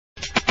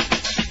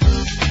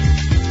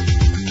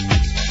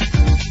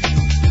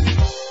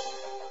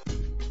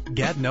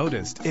get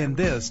noticed in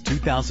this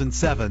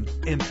 2007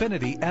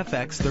 Infiniti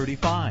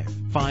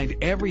FX35. Find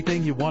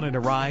everything you want in a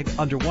ride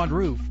under one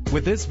roof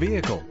with this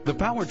vehicle. The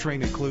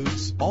powertrain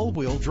includes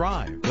all-wheel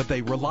drive with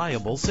a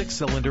reliable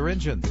 6-cylinder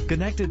engine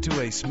connected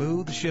to a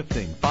smooth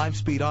shifting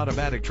 5-speed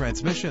automatic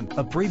transmission.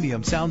 A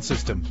premium sound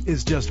system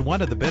is just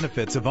one of the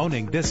benefits of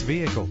owning this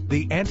vehicle.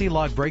 The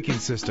anti-lock braking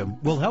system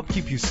will help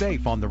keep you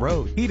safe on the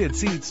road. Heated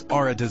seats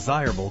are a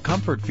desirable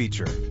comfort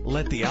feature.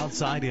 Let the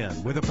outside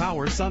in with a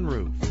power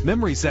sunroof.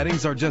 Memory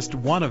settings are just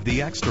one of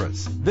the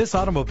extras. This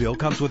automobile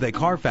comes with a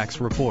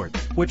Carfax report,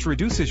 which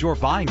reduces your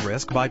buying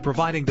risk by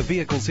providing the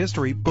vehicle's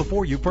history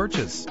before you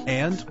purchase.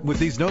 And with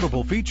these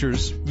notable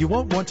features, you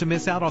won't want to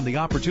miss out on the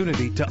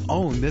opportunity to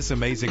own this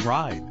amazing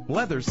ride.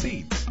 Leather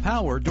seats,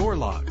 power door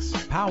locks,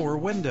 power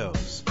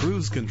windows,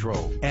 cruise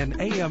control,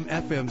 an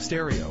AM/FM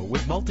stereo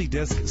with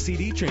multi-disc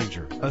CD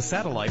changer, a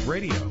satellite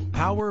radio,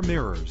 power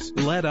mirrors.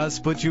 Let us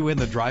put you in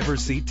the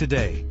driver's seat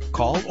today.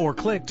 Call or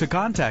click to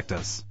contact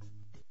us.